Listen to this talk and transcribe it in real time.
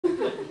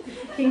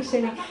Kings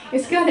Shilling.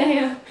 It's got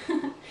a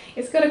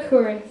it's got a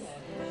chorus.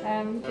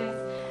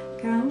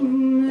 Goes,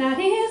 come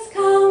laddies,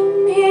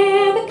 come,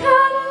 hear the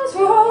cannons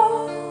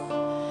roar.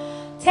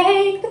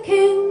 Take the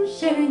King's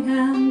Shilling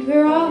and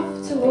we're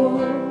off to war.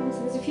 So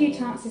there's a few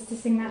chances to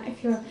sing that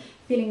if you're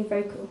feeling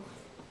vocal.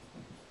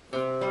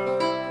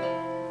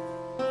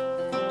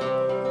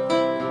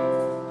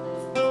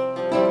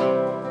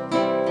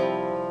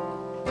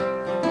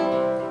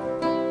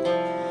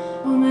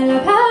 Oh, my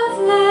love has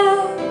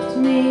left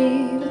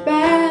me with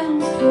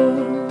bands full,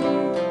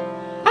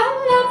 and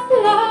that's the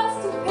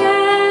last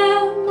affair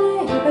I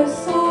ever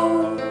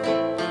saw.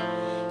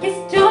 He's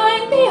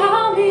joined the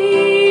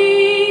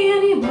army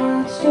and he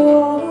marched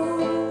on.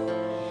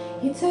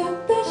 He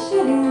took the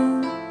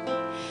shilling,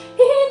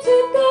 he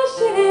took the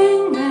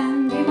shilling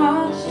and he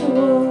marched to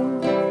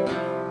war.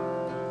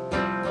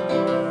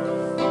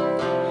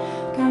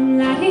 Come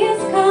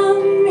laddies,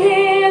 come,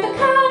 hear the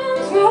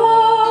cannons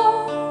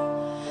roar.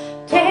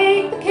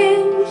 Take the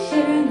King's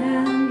Shilling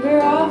and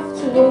we're off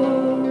to war.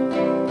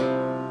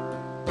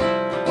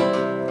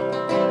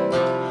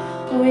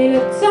 Oh, he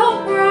looked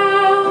so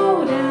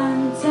proud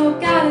and so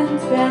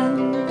gallant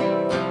then,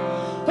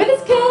 with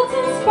his kilt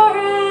and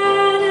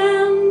sporran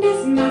and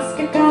his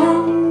musket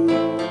gun,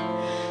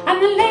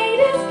 and the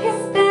ladies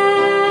kissed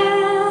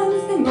them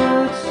as they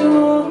marched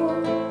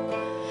on.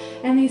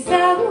 And they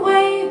sailed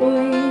away,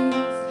 boys,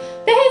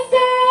 they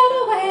sailed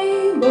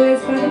away,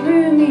 boys, by the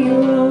broomy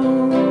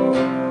road.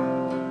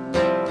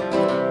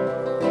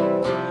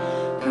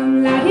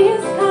 Come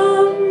laddies,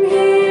 come,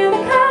 hear the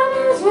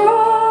cannons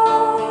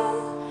roar.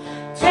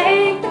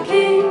 Take the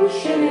King's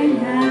Shilling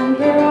and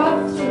we're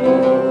off to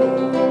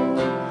war.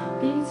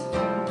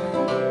 Beautiful.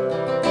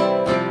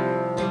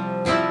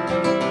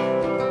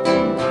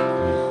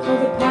 All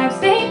the pipes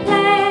they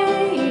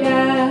played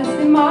as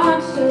they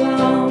marched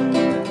along,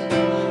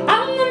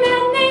 and the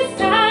men they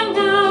sang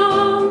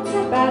out a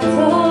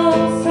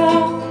battle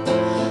song.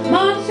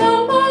 March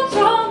on,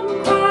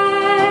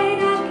 cried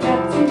our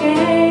Captain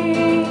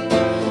Gay.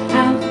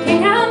 And for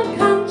king and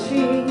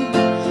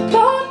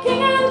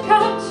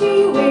country,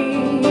 we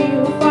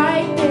will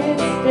fight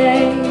this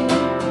day.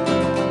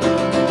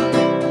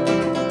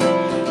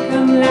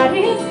 Come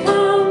laddies,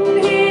 come,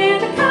 hear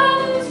the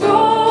cannons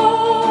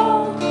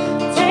roar.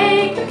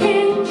 Take the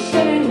King's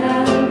Shilling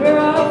and we're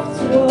off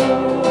to war.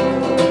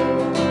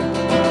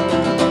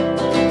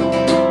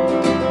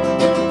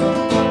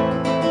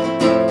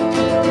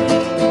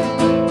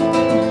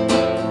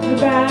 The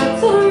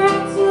battle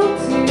rattled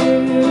to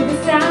the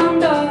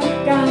sound of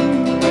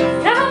guns,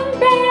 and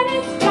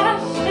bayonets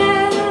flashed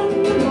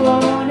in the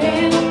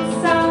morning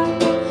sun.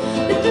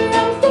 The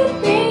drums did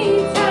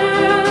beat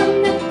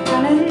and the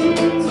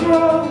cannons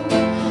roared,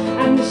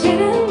 and the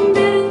shilling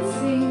didn't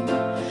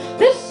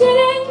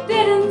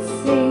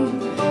seem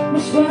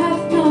much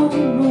worth no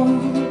more.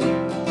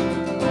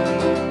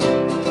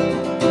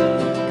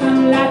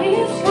 Come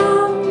laddies,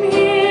 come,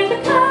 hear the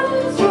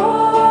cannons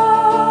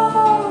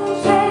roar.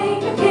 Take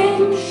the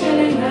King's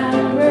Shilling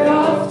and we're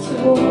off to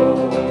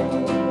war.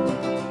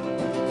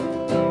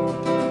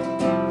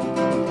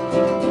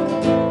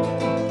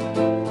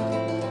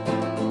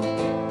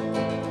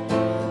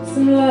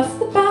 Some lost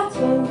the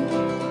battle,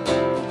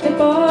 their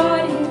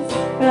bodies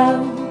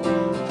fell,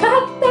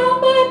 cut down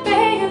by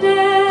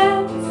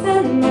bayonets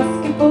and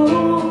musket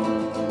balls.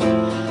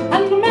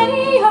 And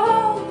many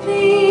of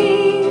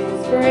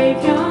these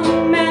brave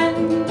young men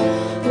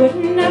would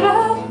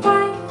never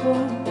fight for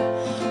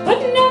the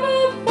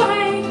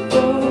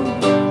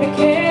King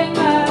again.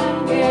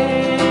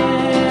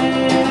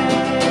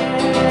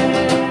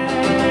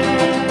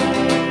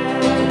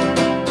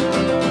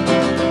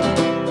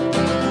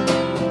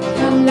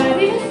 Come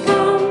laddies,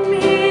 come,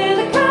 hear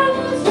the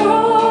cannons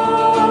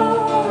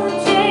roar.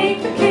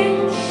 Take the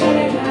King's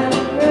Shilling and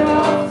we're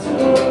off to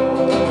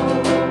war.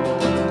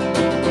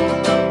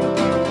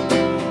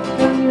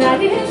 Come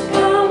laddies,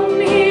 come,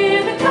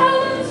 hear the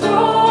cannons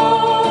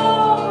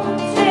roar.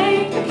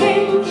 Take the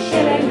King's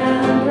Shilling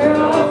and we're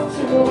off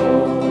to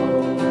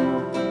war.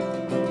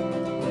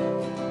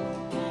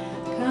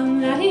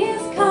 Come laddies,